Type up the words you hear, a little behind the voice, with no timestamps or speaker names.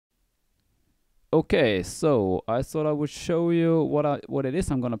Okay, so I thought I would show you what it is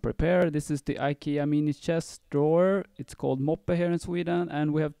I'm gonna prepare. This is the Ikea mini chest drawer. It's called Moppe here in Sweden,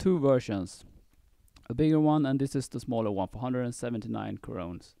 and we have two versions. A bigger one, and this is the smaller one for 179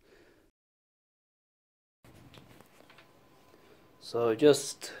 crowns. So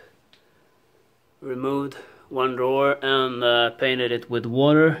just removed one drawer and painted it with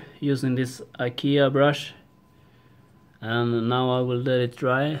water using this Ikea brush. And now I will let it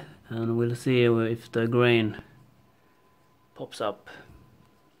dry and we'll see if the grain pops up.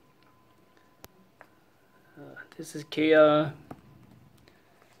 This is Ikea.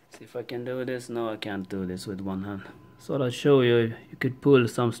 See if I can do this. No, I can't do this with one hand. So I'll show you. You could pull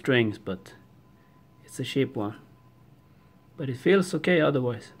some strings, but it's a cheap one. But it feels okay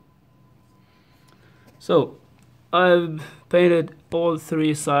otherwise. So I've painted all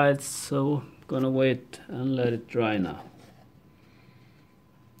three sides, so I'm gonna wait and let it dry now.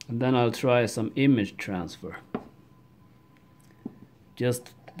 And then I'll try some image transfer.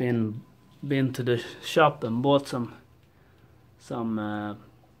 Just been to the shop and bought some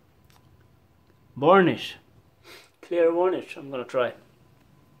varnish, clear varnish. I'm gonna try,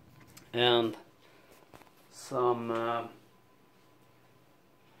 and some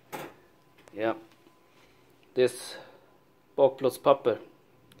this bakplåtspapper.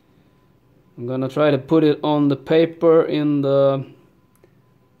 I'm gonna try to put it on the paper in the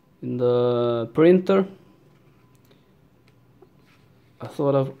printer. I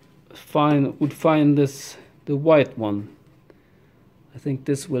thought I would find this, the white one. I think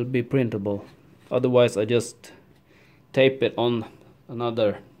this will be printable. Otherwise I just tape it on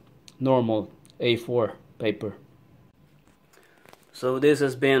another normal A4 paper. So this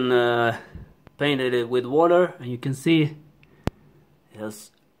has been painted with water, and you can see it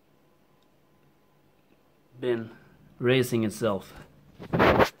has been raising itself.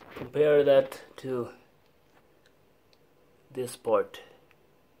 Compare that to this part.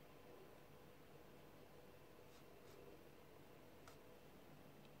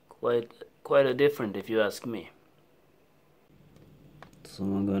 Quite a different, if you ask me. So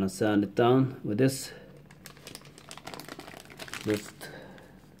I'm gonna sand it down with this. Just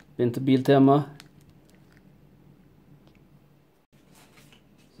been to Biltema.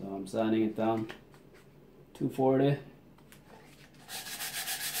 So I'm sanding it down 240.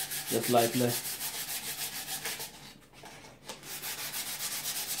 Just lightly.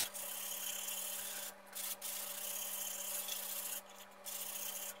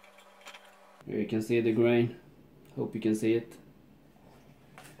 Here you can see the grain. Hope you can see it.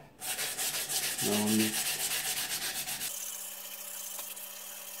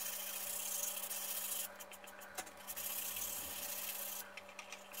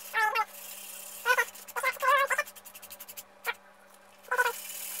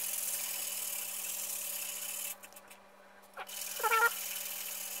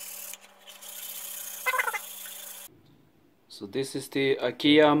 So this is the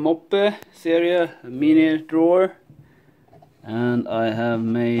Ikea Moppe series, a mini drawer, and I have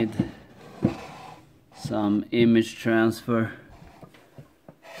made some image transfer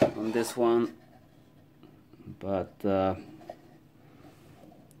on this one, but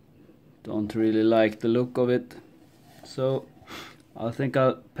don't really like the look of it, so I think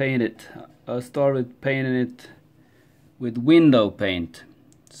I'll paint it. I'll start with painting it with window paint,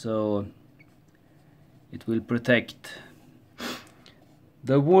 so it will protect.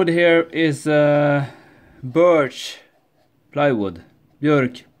 The wood here is birch plywood,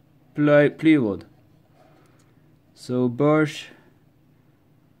 Birch plywood. So birch,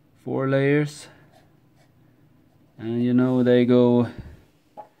 4 layers, and you know they go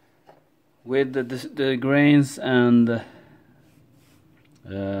with the grains and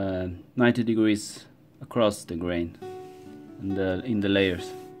 90 degrees across the grain and in the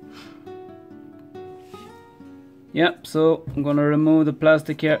layers. Yep, so I'm gonna remove the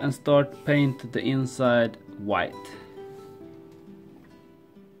plastic here and start paint the inside white.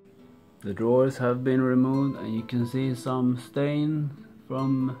 The drawers have been removed, and you can see some stain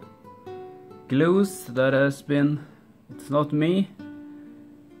from glues that has been, it's not me,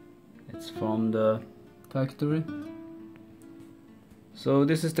 it's from the factory. So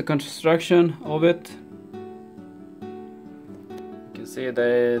this is the construction of it. You can see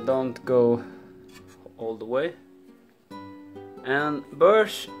they don't go all the way. And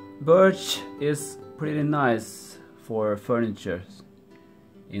birch is pretty nice for furniture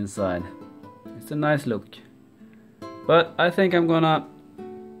inside. It's a nice look. But I think I'm gonna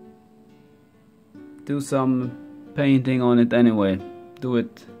do some painting on it anyway. Do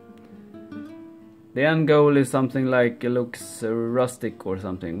it The end goal is something like it looks rustic or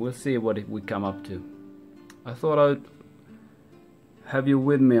something. We'll see what we come up to. I thought I'd have you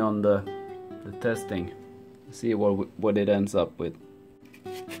with me on the testing, see what it ends up with.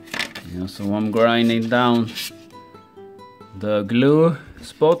 Yeah, so I'm grinding down the glue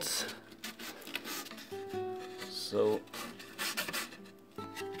spots. So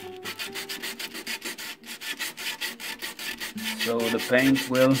the paint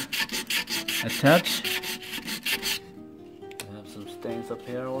will attach. I have some stains up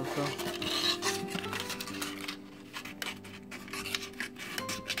here also.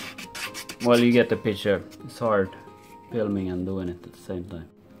 Well, you get the picture. It's hard filming and doing it at the same time.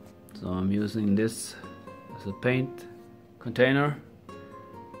 So I'm using this as a paint container,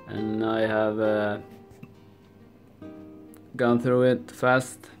 and I have gone through it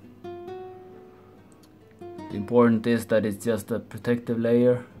fast. The important is that it's just a protective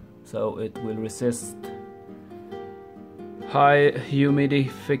layer, so it will resist high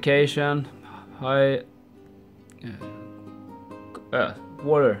humidification, high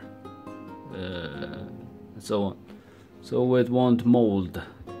water, and so on. So it won't mold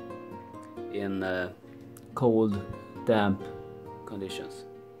in cold, damp conditions.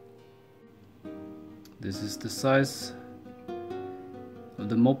 This is the size of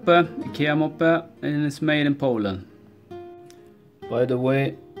the Moppe, Ikea Moppe, and it's made in Poland. By the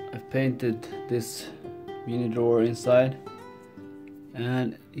way, I've painted this mini drawer inside,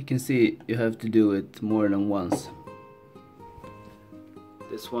 and you can see you have to do it more than once.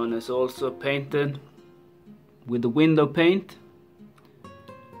 This one is also painted with the window paint,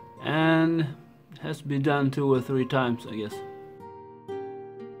 and has been done 2 or 3 times, I guess.